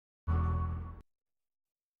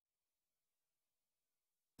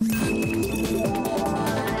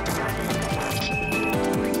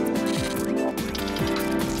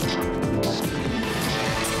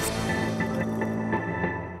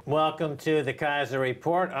welcome to the Keiser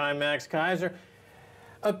Report. I'm Max Keiser.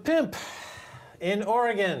 A pimp in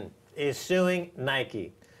Oregon is suing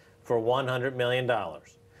Nike for $100 million,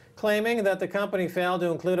 claiming that the company failed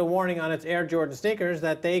to include a warning on its Air Jordan sneakers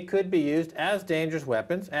that they could be used as dangerous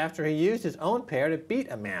weapons after he used his own pair to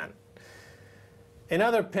beat a man. In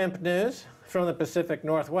other pimp news from the Pacific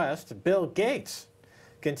Northwest, Bill Gates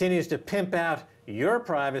continues to pimp out your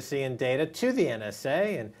privacy and data to the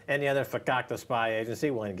NSA and any other fakakta spy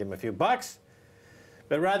agency willing to give him a few bucks.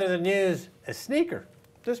 But rather than use a sneaker,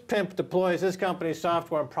 this pimp deploys his company's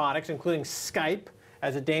software and products, including Skype,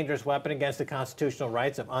 as a dangerous weapon against the constitutional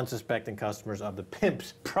rights of unsuspecting customers of the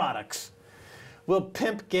pimp's products. Will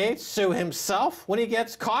Pimp Gates sue himself when he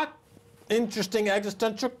gets caught? Interesting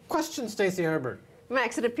existential question, Stacy Herbert.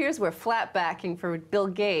 Max, it appears we're flat backing for Bill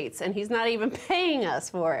Gates, and he's not even paying us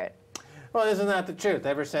for it. Well, isn't that the truth?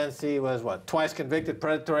 Ever since he was, what, twice convicted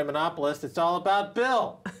predatory monopolist, it's all about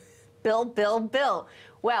Bill. Bill.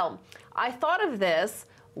 Well, I thought of this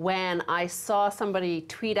when I saw somebody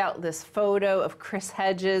tweet out this photo of Chris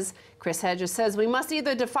Hedges. Chris Hedges says, "We must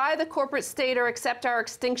either defy the corporate state or accept our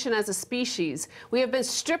extinction as a species. We have been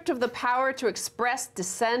stripped of the power to express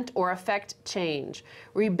dissent or affect change.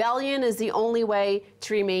 Rebellion is the only way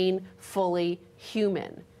to remain fully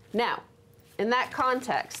human." Now, in that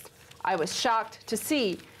context, I was shocked to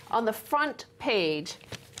see on the front page,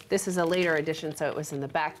 this is a later edition, so it was in the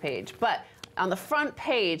back page, but on the front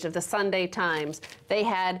page of the Sunday Times, they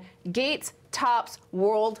had Gates tops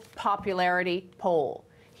world popularity poll.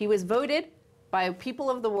 He was voted by people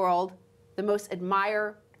of the world the most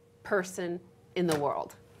admired person in the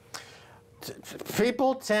world.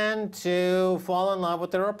 People tend to fall in love with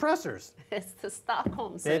their oppressors. It's the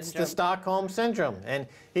Stockholm Syndrome. It's the Stockholm Syndrome. And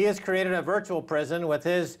he has created a virtual prison with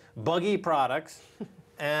his buggy products.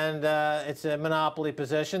 And it's a monopoly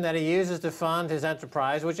position that he uses to fund his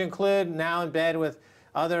enterprise, which include now in bed with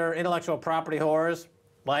other intellectual property whores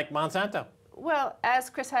like Monsanto. Well, as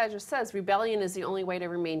Chris Hedges says, rebellion is the only way to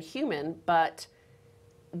remain human, but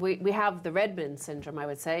we have the Redmond syndrome, I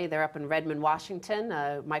would say. They're up in Redmond, Washington,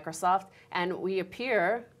 Microsoft, and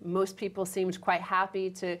most people seemed quite happy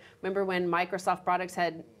to, remember when Microsoft products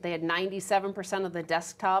they had 97% of the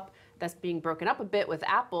desktop. That's being broken up a bit with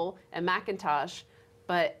Apple and Macintosh,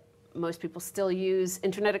 but most people still use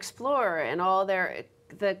Internet Explorer and all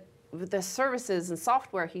the services and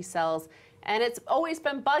software he sells. And it's always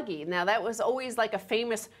been buggy. Now, that was always like a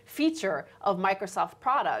famous feature of Microsoft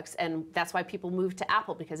products, and that's why people moved to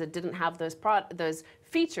Apple, because it didn't have those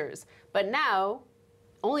features. But now,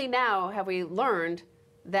 only now have we learned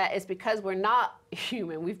that it's because we're not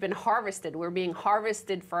human. We've been harvested. We're being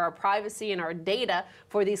harvested for our privacy and our data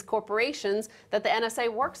for these corporations that the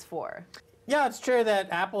NSA works for. Yeah, it's true that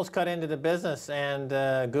Apple's cut into the business and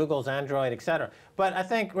Google's Android, etc. But I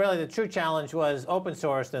think really the true challenge was open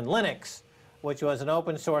source and Linux, which was an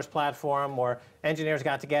open source platform where engineers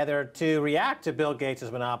got together to react to Bill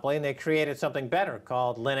Gates' monopoly, and they created something better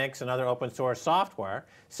called Linux and other open source software.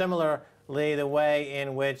 Similarly, the way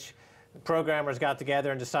in which programmers got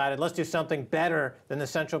together and decided, let's do something better than the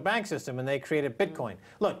central bank system, and they created Bitcoin.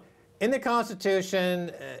 Look, in the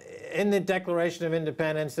Constitution, in the Declaration of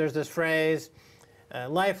Independence, there's this phrase,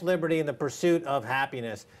 life, liberty, and the pursuit of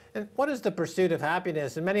happiness. And what is the pursuit of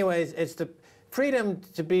happiness? In many ways, it's the freedom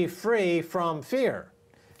to be free from fear.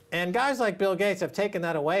 And guys like Bill Gates have taken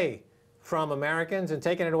that away from Americans and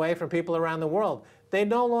taken it away from people around the world. They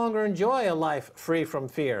no longer enjoy a life free from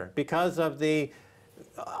fear because of the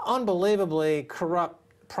unbelievably corrupt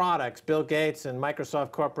products Bill Gates and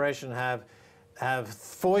Microsoft Corporation have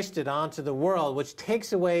foisted onto the world, which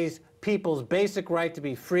takes away people's basic right to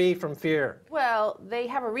be free from fear. Well, they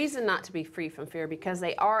have a reason not to be free from fear because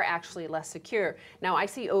they are actually less secure. Now, I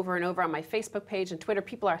see over and over on my Facebook page and Twitter,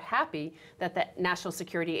 people are happy that the National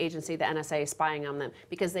Security Agency, the NSA, is spying on them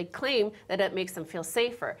because they claim that it makes them feel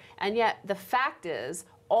safer. And yet, the fact is,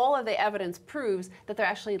 all of the evidence proves that they're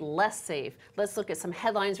actually less safe. Let's look at some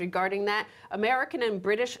headlines regarding that. American and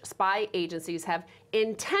British spy agencies have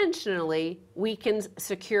intentionally weakened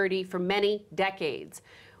security for many decades.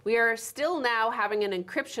 We are still now having an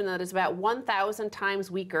encryption that is about 1,000 times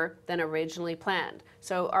weaker than originally planned.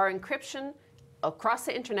 So our encryption across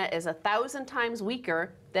the internet is 1,000 times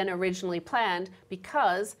weaker than originally planned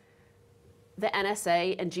because the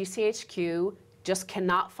NSA and GCHQ just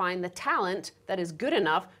cannot find the talent that is good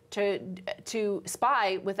enough to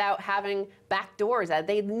spy without having backdoors.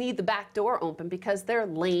 They need the back door open because they're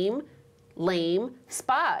lame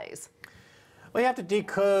spies. Well, you have to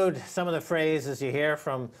decode some of the phrases you hear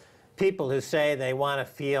from people who say they want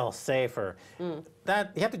to feel safer.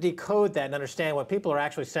 you have to decode that and understand what people are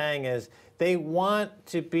actually saying is they want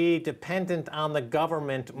to be dependent on the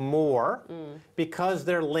government more because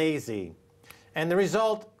they're lazy. And the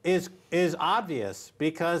result is obvious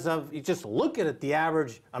because of, you just look at it, the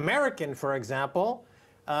average American, for example,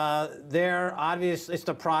 it's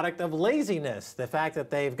the product of laziness. The fact that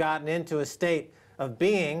they've gotten into a state of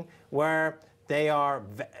being where they are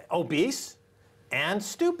obese and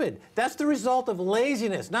stupid. That's the result of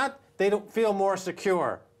laziness, not they don't feel more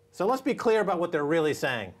secure. So let's be clear about what they're really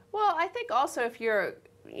saying. Well, I think also if you're,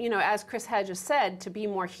 as Chris had just said, to be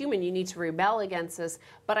more human, you need to rebel against this.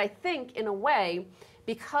 But I think, in a way,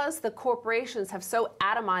 because the corporations have so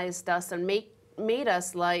atomized us and made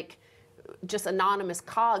us like just anonymous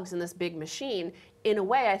cogs in this big machine, in a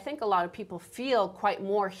way, I think a lot of people feel quite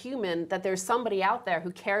more human, that there's somebody out there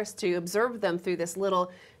who cares to observe them through this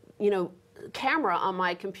little, camera on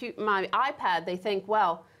my iPad. They think,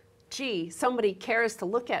 well, gee, somebody cares to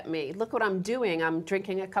look at me. Look what I'm doing. I'm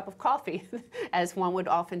drinking a cup of coffee, as one would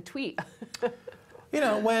often tweet.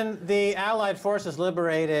 When the Allied forces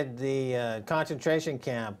liberated the concentration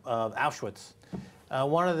camp of Auschwitz,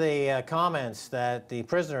 one of the comments that the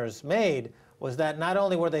prisoners made was that not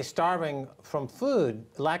only were they starving from food,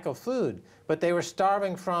 lack of food, but they were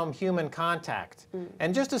starving from human contact.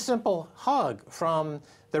 And just a simple hug from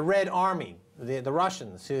the Red Army, the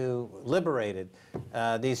Russians who liberated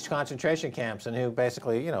these concentration camps and who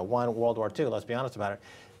basically, won World War II, let's be honest about it,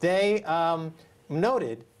 they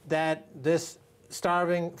noted that this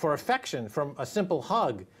starving for affection from a simple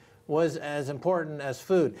hug was as important as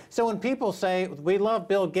food. So when people say, we love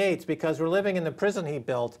Bill Gates because we're living in the prison he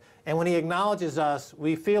built, and when he acknowledges us,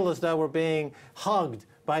 we feel as though we're being hugged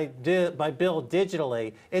by Bill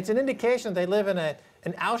digitally, it's an indication they live in an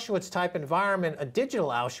Auschwitz-type environment, a digital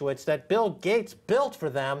Auschwitz that Bill Gates built for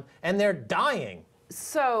them, and they're dying.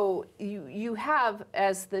 So you have,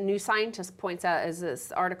 as the New Scientist points out, as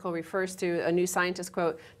this article refers to, a New Scientist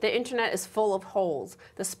quote, the internet is full of holes.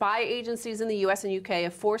 The spy agencies in the US and UK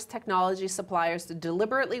have forced technology suppliers to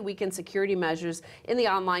deliberately weaken security measures in the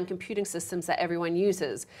online computing systems that everyone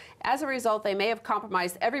uses. As a result, they may have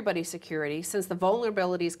compromised everybody's security, since the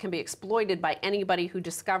vulnerabilities can be exploited by anybody who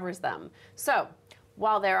discovers them. So,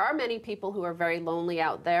 while there are many people who are very lonely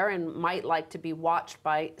out there and might like to be watched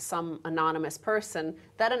by some anonymous person,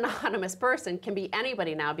 that anonymous person can be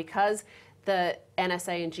anybody now, because the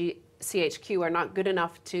NSA and GCHQ are not good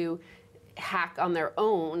enough to hack on their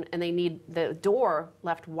own, and they need the door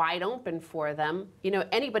left wide open for them.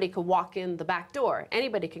 Anybody could walk in the back door.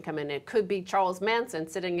 Anybody can come in. It could be Charles Manson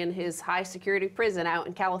sitting in his high security prison out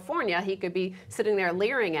in California. He could be sitting there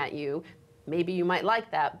leering at you. Maybe you might like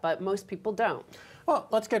that, but most people don't. Well,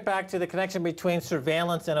 let's get back to the connection between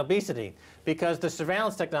surveillance and obesity, because the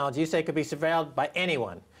surveillance technology, you say, could be surveilled by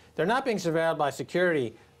anyone. They're not being surveilled by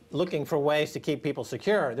security looking for ways to keep people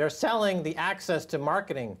secure. They're selling the access to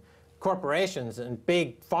marketing corporations and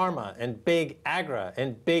big pharma and big agri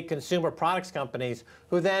and big consumer products companies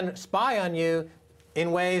who then spy on you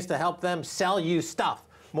in ways to help them sell you stuff.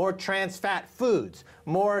 More trans fat foods,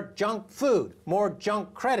 more junk food, more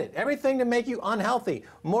junk credit, everything to make you unhealthy,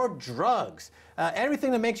 more drugs,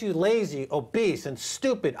 everything that makes you lazy, obese, and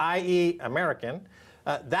stupid, i.e. American.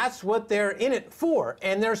 That's what they're in it for,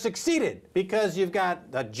 and they're succeeded because you've got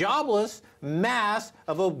a jobless mass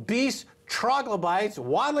of obese troglodytes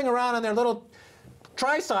waddling around on their little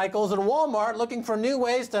tricycles in Walmart looking for new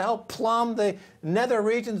ways to help plumb the nether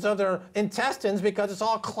regions of their intestines because it's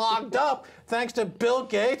all clogged up thanks to Bill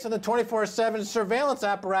Gates and the 24/7 surveillance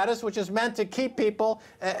apparatus, which is meant to keep people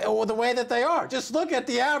the way that they are. Just look at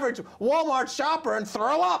the average Walmart shopper and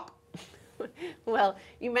throw up. Well,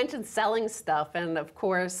 you mentioned selling stuff, and of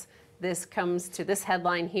course this comes to this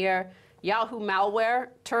headline here. Yahoo malware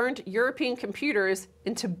turned European computers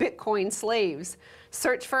into Bitcoin slaves.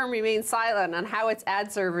 Search firm remains silent on how its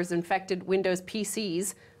ad servers infected Windows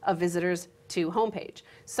PCs of visitors to homepage.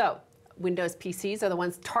 So Windows PCs are the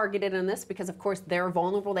ones targeted in this because, of course, they're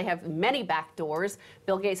vulnerable. They have many backdoors.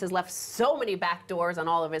 Bill Gates has left so many backdoors on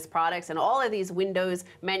all of his products, and all of these Windows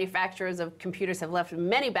manufacturers of computers have left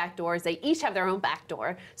many backdoors. They each have their own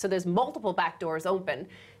backdoor, so there's multiple backdoors open.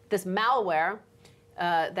 This malware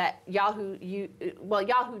that Yahoo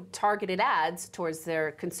targeted ads towards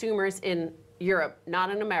their consumers in Europe,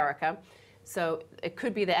 not in America. So it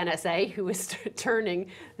could be the NSA who is turning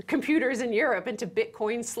computers in Europe into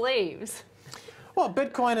Bitcoin slaves. Well,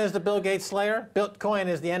 Bitcoin is the Bill Gates slayer. Bitcoin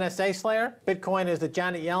is the NSA slayer. Bitcoin is the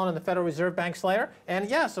Janet Yellen and the Federal Reserve Bank slayer. And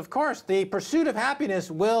yes, of course, the pursuit of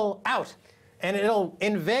happiness will out. And it'll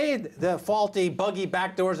invade the faulty, buggy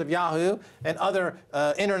backdoors of Yahoo and other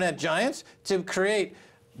internet giants to create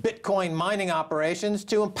Bitcoin mining operations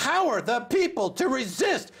to empower the people to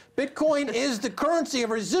resist. Bitcoin is the currency of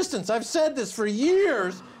resistance. I've said this for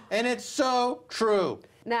years, and it's so true.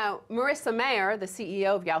 Now, Marissa Mayer, the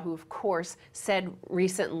CEO of Yahoo, of course, said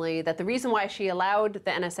recently that the reason why she allowed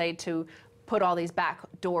the NSA to put all these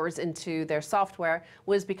backdoors into their software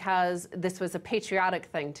was because this was a patriotic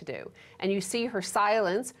thing to do. And you see her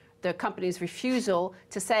silence, the company's refusal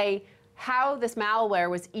to say how this malware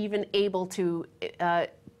was even able to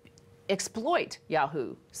exploit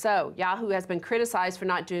Yahoo. So Yahoo has been criticized for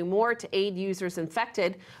not doing more to aid users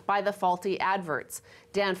infected by the faulty adverts.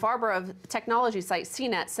 Dan Farber of technology site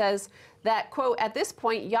CNET says that, quote, at this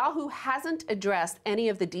point, Yahoo hasn't addressed any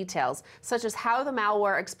of the details, such as how the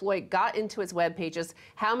malware exploit got into its web pages,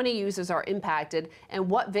 how many users are impacted, and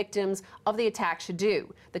what victims of the attack should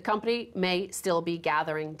do. The company may still be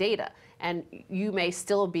gathering data, and you may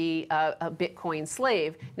still be a Bitcoin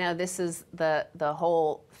slave. Now, this is the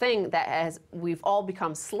whole thing that we've all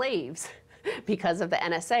become slaves because of the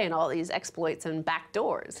NSA and all these exploits and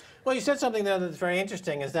backdoors. Well, you said something there that's very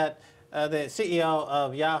interesting, is that the CEO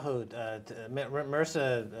of Yahoo,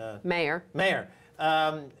 Marissa Mayer,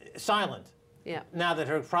 silent. Yeah. Now that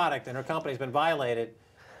her product and her company's been violated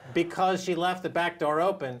because she left the back door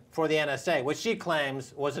open for the NSA, which she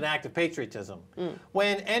claims was an act of patriotism.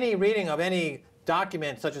 When any reading of any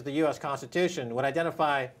document, such as the U.S. Constitution, would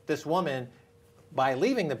identify this woman by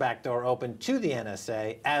leaving the back door open to the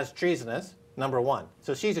NSA as treasonous, number one.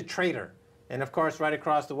 So she's a traitor. And of course, right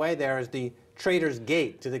across the way there is the Traitor's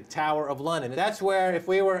Gate to the Tower of London. That's where, if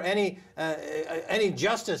we were any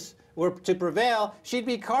justice were to prevail, she'd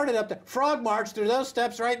be carted up to frog march through those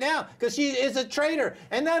steps right now, because she is a traitor.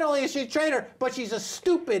 And not only is she a traitor, but she's a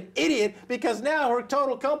stupid idiot, because now her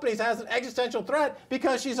total company has an existential threat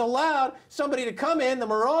because she's allowed somebody to come in, the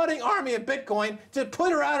marauding army of Bitcoin, to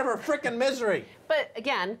put her out of her frickin' misery. But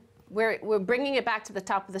again, we're bringing it back to the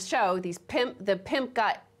top of the show. The pimp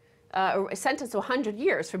got sentenced to 100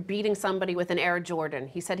 years for beating somebody with an Air Jordan.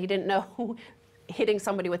 He said he didn't know hitting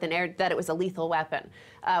somebody with an air, that it was a lethal weapon.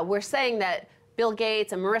 We're saying that Bill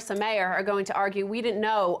Gates and Marissa Mayer are going to argue we didn't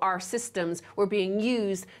know our systems were being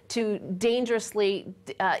used to dangerously,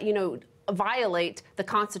 violate the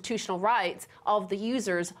constitutional rights of the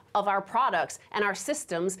users of our products and our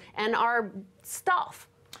systems and our stuff.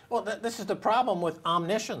 Well, this is the problem with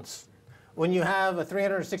omniscience. When you have a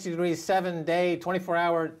 360-degree, 7-day,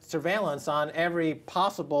 24-hour surveillance on every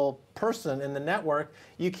possible person in the network,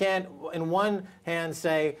 you can't, in one hand,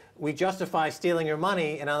 say, we justify stealing your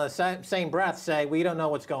money, and on the same breath say, we don't know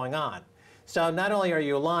what's going on. So not only are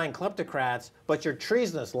you lying kleptocrats, but you're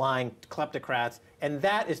treasonous lying kleptocrats, and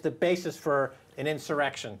that is the basis for an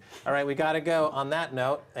insurrection. All right, we got to go on that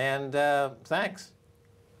note, and thanks.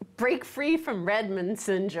 Break free from Redmond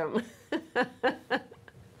syndrome.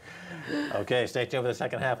 Okay, stay tuned for the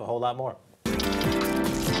second half, a whole lot more.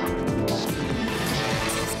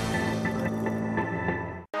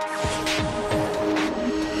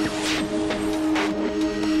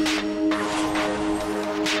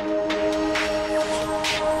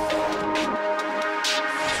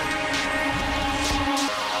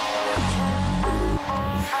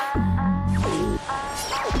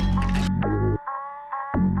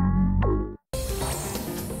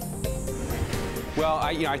 Well,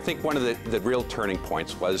 I think one of the real turning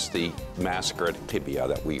points was the massacre at Tibia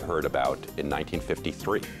that we heard about in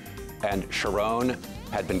 1953. And Sharon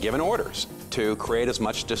had been given orders to create as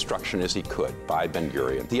much destruction as he could by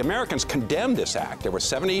Ben-Gurion. The Americans condemned this act. There were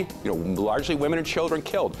 70, largely women and children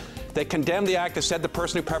killed. They condemned the act and said the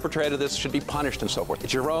person who perpetrated this should be punished and so forth.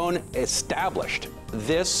 Sharon established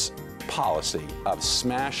this policy of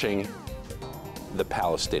smashing the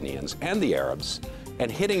Palestinians and the Arabs and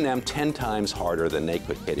hitting them 10 times harder than they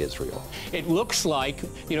could hit Israel. It looks like,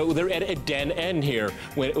 they're at a dead end here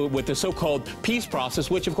with the so-called peace process,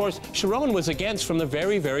 which, of course, Sharon was against from the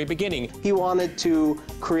very, very beginning. He wanted to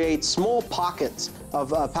create small pockets of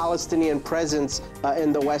Palestinian presence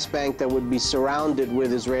in the West Bank that would be surrounded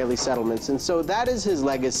with Israeli settlements. And so that is his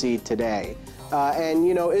legacy today.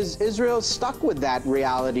 Israel's stuck with that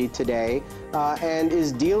reality today and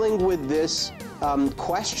is dealing with this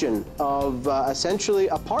question of essentially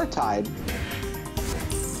apartheid.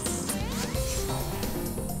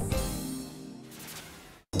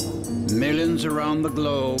 Millions around the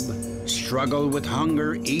globe struggle with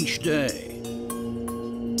hunger each day.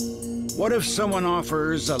 What if someone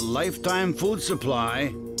offers a lifetime food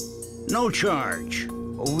supply, no charge?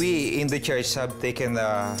 We in the church have taken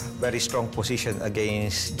a very strong position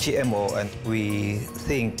against GMO, and we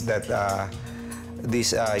think that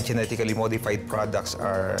these genetically modified products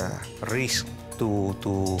are a risk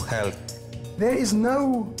to health There is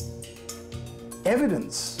no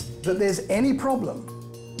evidence that there's any problem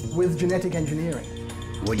with genetic engineering.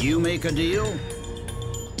 Would you make a deal?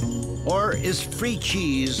 Or is free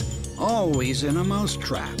cheese always in a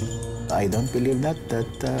mousetrap? I don't believe that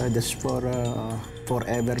just for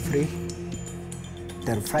forever free.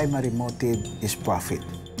 Their primary motive is profit,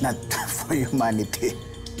 not for humanity,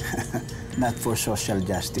 not for social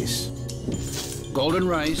justice. Golden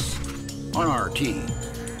Rice on RT.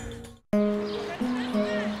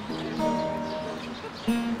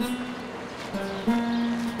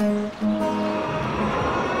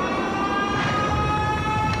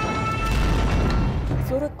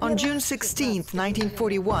 On June 16,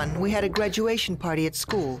 1941, we had a graduation party at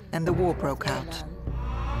school, and the war broke out.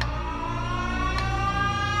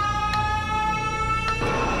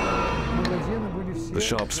 The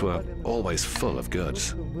shops were always full of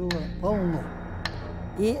goods.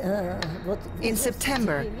 In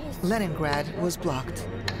September, Leningrad was blocked.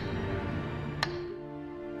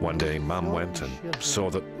 One day, Mum went and saw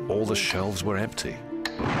that all the shelves were empty.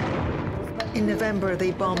 In November,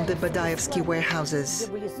 they bombed the Badaevsky warehouses.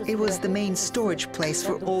 It was the main storage place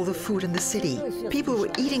for all the food in the city. People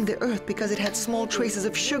were eating the earth because it had small traces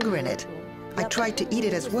of sugar in it. I tried to eat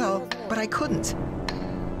it as well, but I couldn't.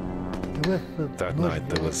 That night,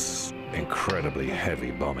 there was incredibly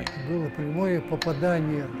heavy bombing.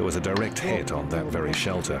 There was a direct hit on that very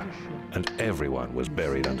shelter, and everyone was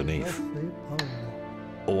buried underneath.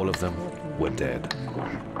 All of them were dead.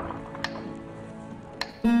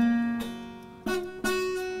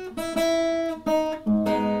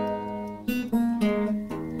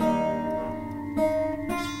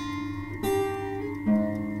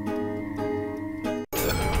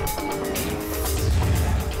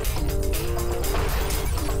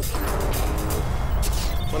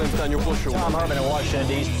 Tom Herman in Washington,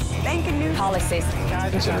 D.C. Banking news policies.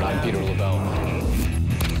 Consider I'm Peter LaBelle.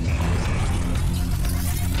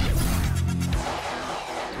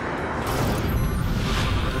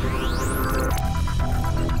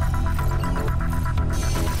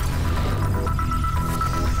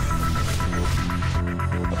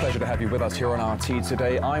 A pleasure to have you with us here on RT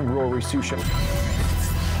today. I'm Rory Susha.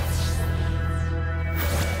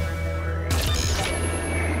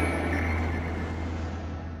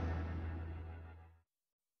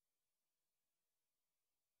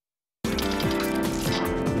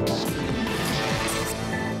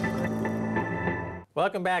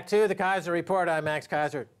 Welcome back to the Keiser Report. I'm Max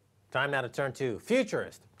Keiser. Time now to turn to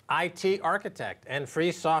futurist, IT architect, and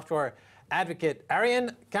free software advocate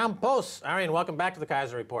Arjen Kamphuis. Arjen, welcome back to the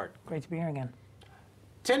Keiser Report. Great to be here again.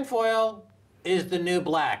 Tinfoil is the new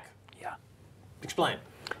black. Yeah. Explain.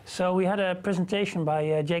 So we had a presentation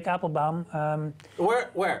by Jake Applebaum.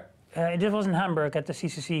 Where? This was in Hamburg at the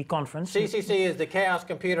CCC conference. CCC is the Chaos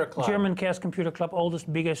Computer Club. German Chaos Computer Club,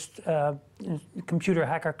 oldest, biggest computer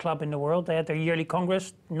hacker club in the world. They had their yearly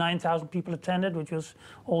congress. 9,000 people attended, which was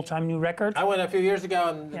all-time new record. I went a few years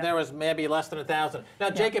ago, and there was maybe less than 1,000. Now,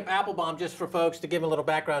 Jacob Applebaum, just for folks to give him a little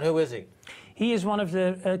background, who is he? He is one of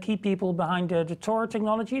the key people behind the Tor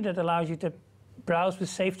technology that allows you to browse with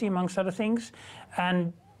safety, amongst other things,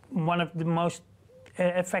 and one of the most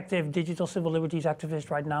effective digital civil liberties activist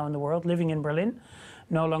right now in the world, living in Berlin,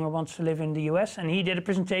 no longer wants to live in the US. And he did a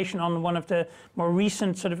presentation on one of the more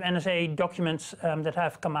recent sort of NSA documents that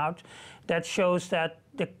have come out that shows that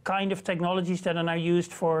the kind of technologies that are now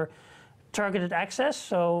used for targeted access,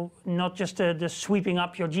 so not just the sweeping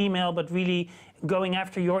up your Gmail, but really going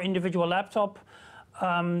after your individual laptop,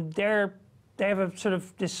 they have a sort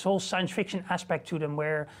of this whole science fiction aspect to them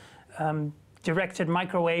where directed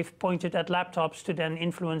microwave pointed at laptops to then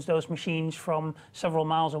influence those machines from several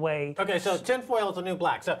miles away. Okay, so tinfoil is the new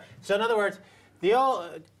black. So in other words, the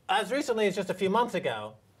old, as recently as just a few months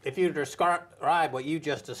ago, if you describe what you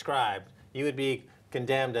just described, you would be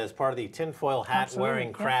condemned as part of the tinfoil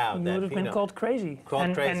hat-wearing crowd. You would have been called crazy.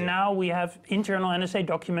 Crazy. And now we have internal NSA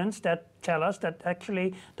documents that tell us that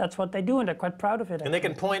actually that's what they do, and they're quite proud of it. And they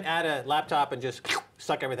can point at a laptop and just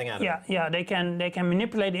suck everything out of it. Yeah, they can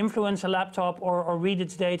manipulate, influence a laptop or read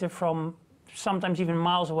its data from sometimes even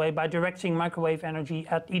miles away by directing microwave energy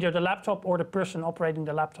at either the laptop or the person operating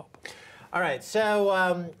the laptop. All right,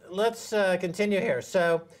 so let's continue here.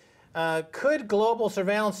 So could global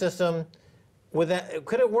surveillance system,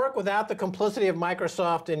 could it work without the complicity of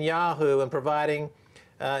Microsoft and Yahoo in providing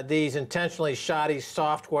these intentionally shoddy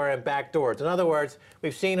software and backdoors? In other words,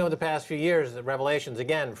 we've seen over the past few years the revelations,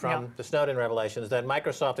 again, from the Snowden revelations, that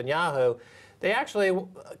Microsoft and Yahoo, they actually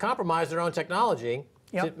compromise their own technology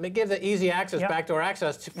to give the easy access, backdoor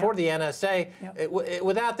access for the NSA.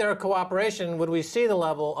 Without their cooperation, would we see the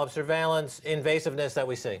level of surveillance invasiveness that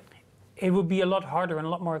we see? it would be a lot harder and a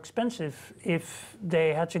lot more expensive if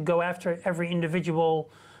they had to go after every individual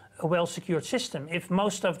well-secured system. If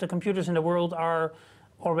most of the computers in the world are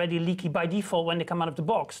already leaky by default when they come out of the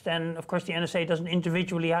box, then of course the NSA doesn't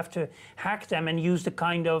individually have to hack them and use the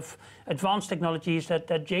kind of advanced technologies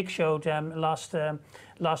that Jake showed last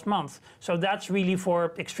month. So that's really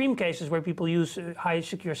for extreme cases where people use high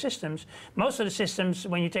secure systems. Most of the systems,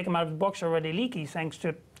 when you take them out of the box, are already leaky thanks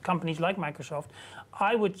to companies like Microsoft.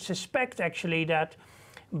 I would suspect actually that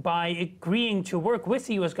by agreeing to work with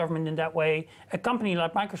the US government in that way, a company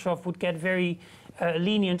like Microsoft would get very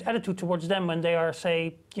lenient attitude towards them when they are,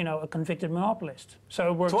 say, you know, a convicted monopolist. So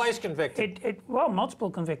it works. Twice convicted. Well, multiple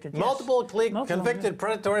convicted. Multiple convicted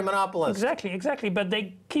predatory monopolists. Exactly. But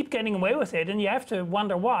they keep getting away with it, and you have to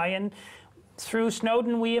wonder why. And through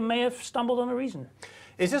Snowden, we may have stumbled on a reason.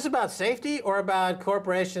 Is this about safety or about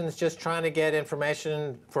corporations just trying to get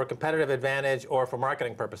information for competitive advantage or for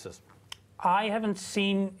marketing purposes? I haven't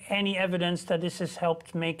seen any evidence that this has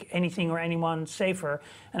helped make anything or anyone safer.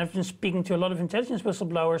 And I've been speaking to a lot of intelligence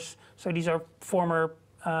whistleblowers, so these are former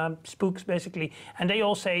spooks basically, and they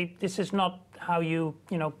all say this is not how you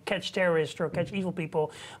catch terrorists or catch evil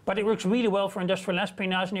people, but it works really well for industrial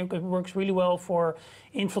espionage, and it works really well for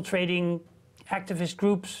infiltrating activist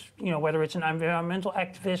groups, whether it's an environmental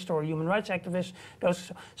activist or a human rights activist.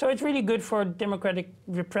 So it's really good for democratic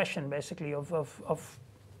repression, basically, of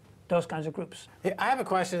those kinds of groups. Yeah, I have a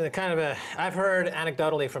question that I've heard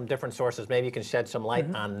anecdotally from different sources, maybe you can shed some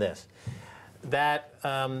light on this, that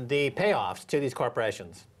the payoffs to these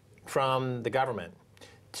corporations from the government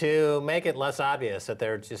to make it less obvious that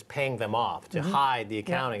they're just paying them off, to hide the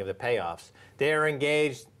accounting of the payoffs, they're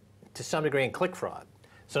engaged to some degree in click fraud.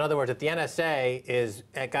 So in other words, if the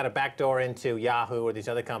NSA got a backdoor into Yahoo or these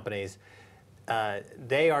other companies,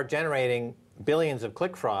 they are generating billions of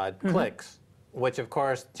click fraud clicks, which of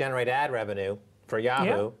course generate ad revenue for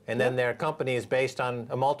Yahoo, and then their company is based on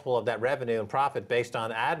a multiple of that revenue and profit based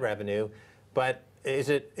on ad revenue. But is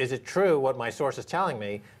it true, what my source is telling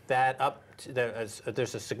me, that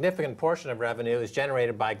there's a significant portion of revenue is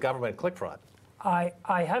generated by government click fraud? I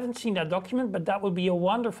haven't seen that document, but that would be a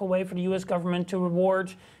wonderful way for the US government to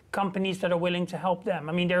reward companies that are willing to help them.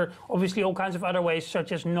 I mean, there are obviously all kinds of other ways,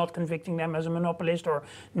 such as not convicting them as a monopolist or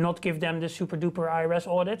not give them the super duper IRS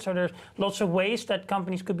audit. So there's lots of ways that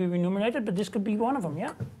companies could be remunerated, but this could be one of them,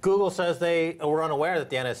 yeah. Google says they were unaware that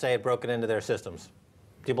the NSA had broken into their systems.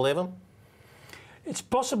 Do you believe them? It's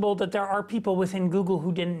possible that there are people within Google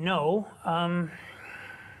who didn't know.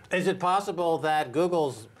 Is it possible that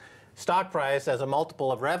Google's stock price as a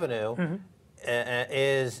multiple of revenue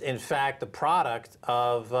is in fact the product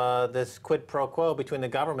of this quid pro quo between the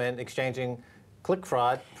government exchanging click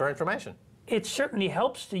fraud for information? It certainly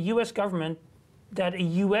helps the US government that a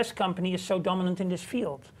US company is so dominant in this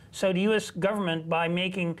field. So the US government, by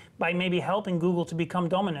maybe helping Google to become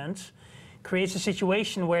dominant, creates a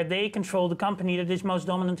situation where they control the company that is most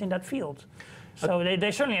dominant in that field. So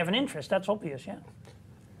they certainly have an interest, that's obvious, yeah.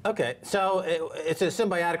 Okay, so it's a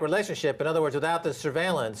symbiotic relationship. In other words, without the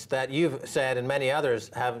surveillance that you've said and many others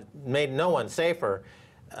have made no one safer,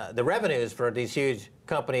 the revenues for these huge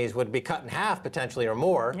companies would be cut in half potentially or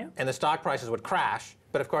more, and the stock prices would crash.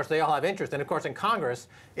 But of course, they all have interest. And of course, in Congress,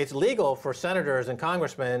 it's legal for senators and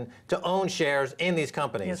congressmen to own shares in these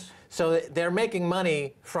companies. Yes. So they're making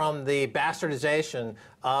money from the bastardization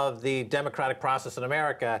of the democratic process in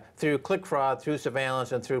America through click fraud, through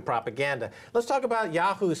surveillance, and through propaganda. Let's talk about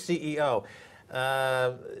Yahoo's CEO.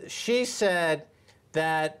 She said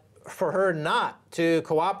that for her not to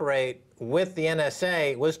cooperate with the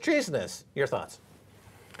NSA was treasonous. Your thoughts?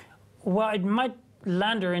 Well, it might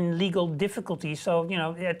land her in legal difficulty. So,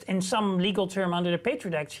 in some legal term under the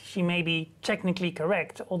Patriot Act, she may be technically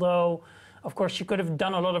correct. Although, of course, she could have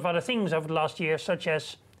done a lot of other things over the last year, such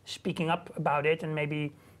as speaking up about it and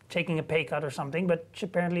maybe taking a pay cut or something. But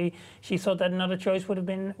apparently, she thought that another choice would have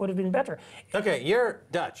been better. Okay, you're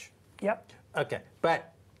Dutch. Yep. Okay,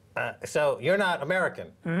 but so you're not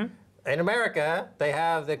American. In America, they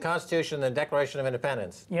have the Constitution and the Declaration of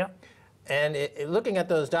Independence. Yeah. And looking at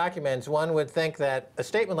those documents, one would think that a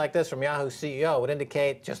statement like this from Yahoo's CEO would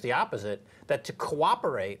indicate just the opposite, that to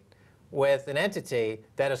cooperate with an entity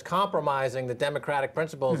that is compromising the democratic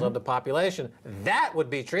principles of the population, that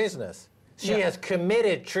would be treasonous. She has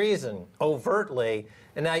committed treason overtly,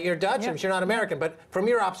 And now you're Dutch, and you're not American, but from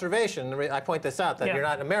your observation, I point this out, that you're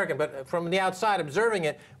not American, but from the outside observing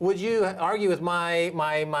it, would you argue with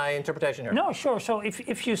my interpretation here? No, sure. So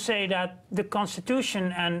if you say that the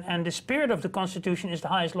Constitution and the spirit of the Constitution is the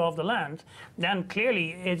highest law of the land, then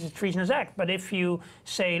clearly it's a treasonous act. But if you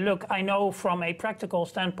say, look, I know from a practical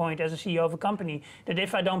standpoint as a CEO of a company that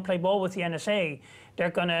if I don't play ball with the NSA, they're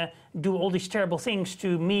going to do all these terrible things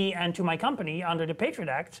to me and to my company under the Patriot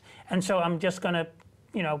Act, and so I'm just going to,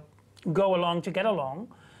 you know, go along to get along.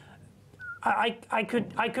 I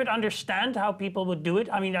could understand how people would do it.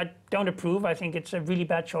 I mean, I don't approve. I think it's a really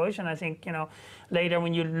bad choice, and I think, you know, later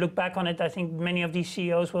when you look back on it, I think many of these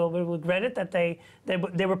CEOs will regret it, that they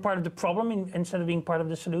were part of the problem instead of being part of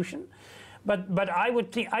the solution. But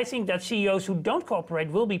I think that CEOs who don't cooperate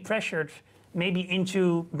will be pressured maybe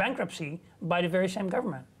into bankruptcy by the very same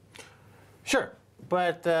government. Sure,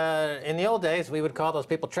 but in the old days, we would call those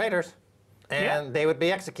people traitors, and they would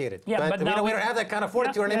be executed. Yeah, but we now don't have that kind of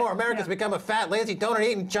fortitude anymore. America's become a fat, lazy,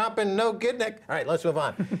 donut-eating, chomping, no good neck. All right, let's move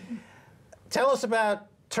on. Tell us about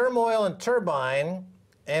turmoil and turbine,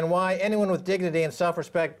 and why anyone with dignity and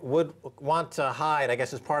self-respect would want to hide, I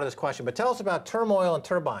guess, is part of this question. But tell us about turmoil and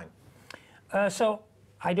turbine. So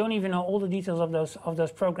I don't even know all the details of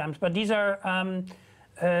those programs, but these are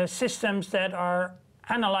systems that are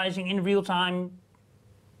analyzing in real time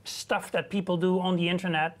stuff that people do on the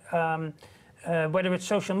internet, whether it's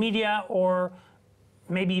social media or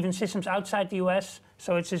maybe even systems outside the US.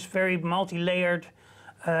 So it's this very multi-layered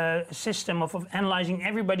system of analyzing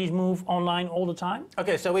everybody's move online all the time.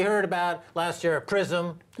 Okay, so we heard about last year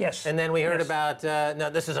Prism. Yes. And then we heard about, no,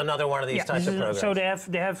 this is another one of these types of programs. So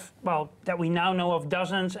they have, well, that we now know of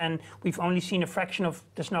dozens, and we've only seen a fraction of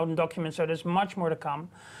the Snowden documents, so there's much more to come.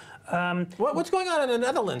 What's going on in the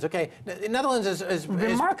Netherlands? Okay, the Netherlands is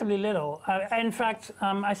remarkably little. In fact,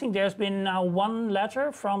 I think there's been now one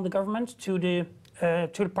letter from the government to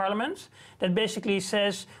the parliament that basically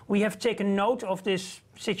says we have taken note of this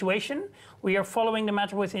situation, we are following the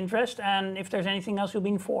matter with interest, and if there's anything else, we'll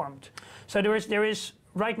be informed. So there is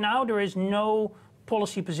right now there is no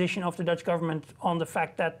policy position of the Dutch government on the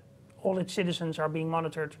fact that all its citizens are being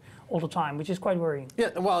monitored all the time, which is quite worrying.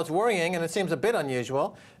 Yeah, well, it's worrying, and it seems a bit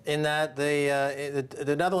unusual in that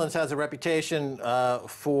the Netherlands has a reputation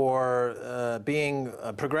for being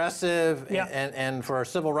progressive and for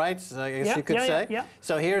civil rights, I guess you could say. Yeah.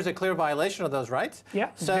 So here's a clear violation of those rights. Yeah,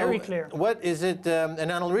 so very clear. What is it, and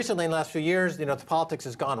now recently in the last few years, you know, the politics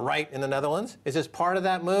has gone right in the Netherlands. Is this part of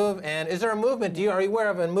that move? And is there a movement, are you aware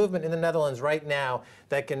of a movement in the Netherlands right now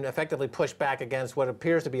that can effectively push back against what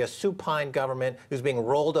appears to be a supine government who's being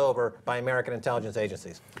rolled over by American intelligence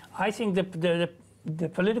agencies? I think the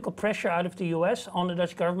political pressure out of the US on the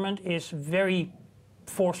Dutch government is very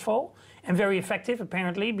forceful and very effective,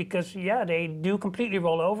 apparently, because, yeah, they do completely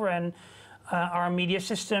roll over, and our media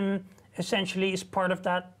system essentially is part of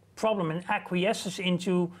that problem and acquiesces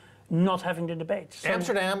into not having the debate. So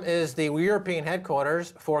Amsterdam is the European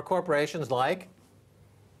headquarters for corporations like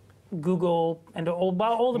Google and all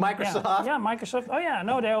the Microsoft. Yeah, Microsoft. Oh yeah,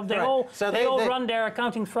 no, they all run their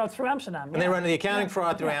accounting fraud through Amsterdam. And they run the accounting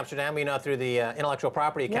fraud through Amsterdam. You know, through the intellectual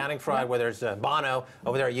property accounting fraud, where there's Bono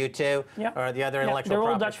over there at U2, or the other intellectual they're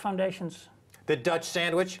property. all Dutch foundations. The Dutch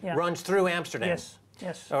sandwich runs through Amsterdam. Yes.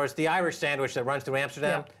 Yes. Or it's the Irish sandwich that runs through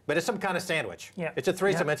Amsterdam, but it's some kind of sandwich. Yeah. It's a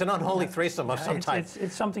threesome. It's an unholy threesome of some type.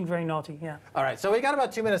 It's something very naughty, yeah. All right, so we got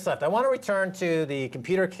about 2 minutes left. I want to return to the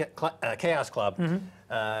Computer Chaos Club,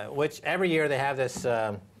 which every year they have this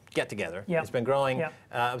get-together. It's been growing.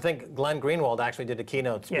 I think Glenn Greenwald actually did a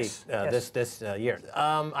keynote speak this year.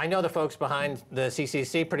 I know the folks behind the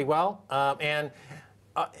CCC pretty well, and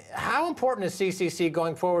how important is CCC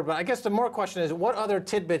going forward? But I guess the more question is, what other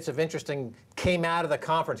tidbits of interesting came out of the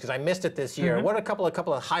conference? Because I missed it this year. What are a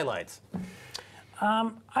couple of highlights?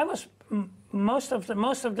 Most of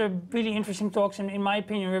the really interesting talks, in my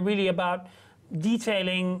opinion, were really about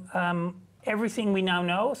detailing everything we now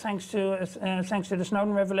know, thanks to the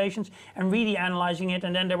Snowden revelations, and really analyzing it.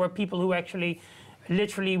 And then there were people who actually,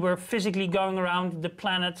 literally, were physically going around the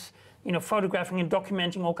planet, you know, photographing and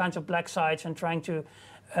documenting all kinds of black sites and trying to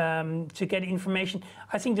get information.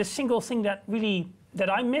 I think the single thing that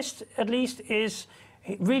I missed, at least, is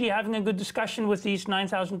really having a good discussion with these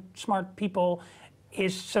 9,000 smart people.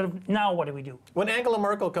 Is sort of, now what do we do? When Angela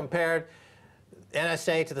Merkel compared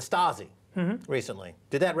NSA to the Stasi recently,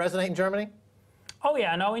 did that resonate in Germany? Oh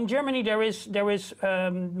yeah, no. In Germany there is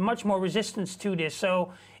much more resistance to this.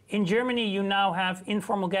 So in Germany, you now have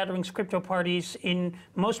informal gatherings, crypto parties in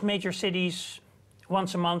most major cities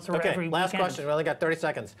once a month or every weekend. Last question. We only got 30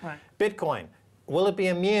 seconds. Right. Bitcoin, will it be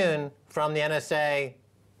immune from the NSA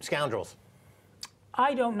scoundrels?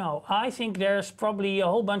 I don't know. I think there's probably a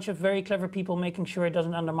whole bunch of very clever people making sure it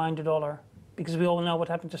doesn't undermine the dollar, because we all know what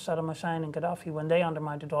happened to Saddam Hussein and Gaddafi when they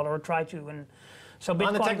undermined the dollar or tried to. And so Bitcoin,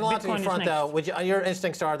 on the technological front, though, your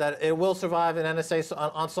instincts are that it will survive an NSA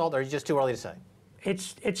onslaught, or is it just too early to say?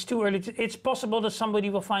 It's too early. It's possible that somebody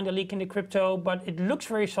will find a leak in the crypto, but it looks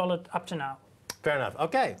very solid up to now. Fair enough.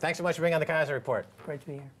 Okay, thanks so much for being on the Keiser Report. Great to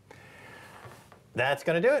be here. That's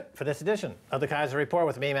going to do it for this edition of the Keiser Report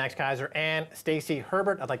with me, Max Keiser, and Stacy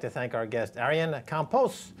Herbert. I'd like to thank our guest, Arjen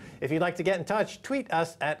Kamphuis. If you'd like to get in touch, tweet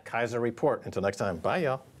us at Keiser Report. Until next time, bye,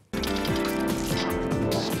 y'all.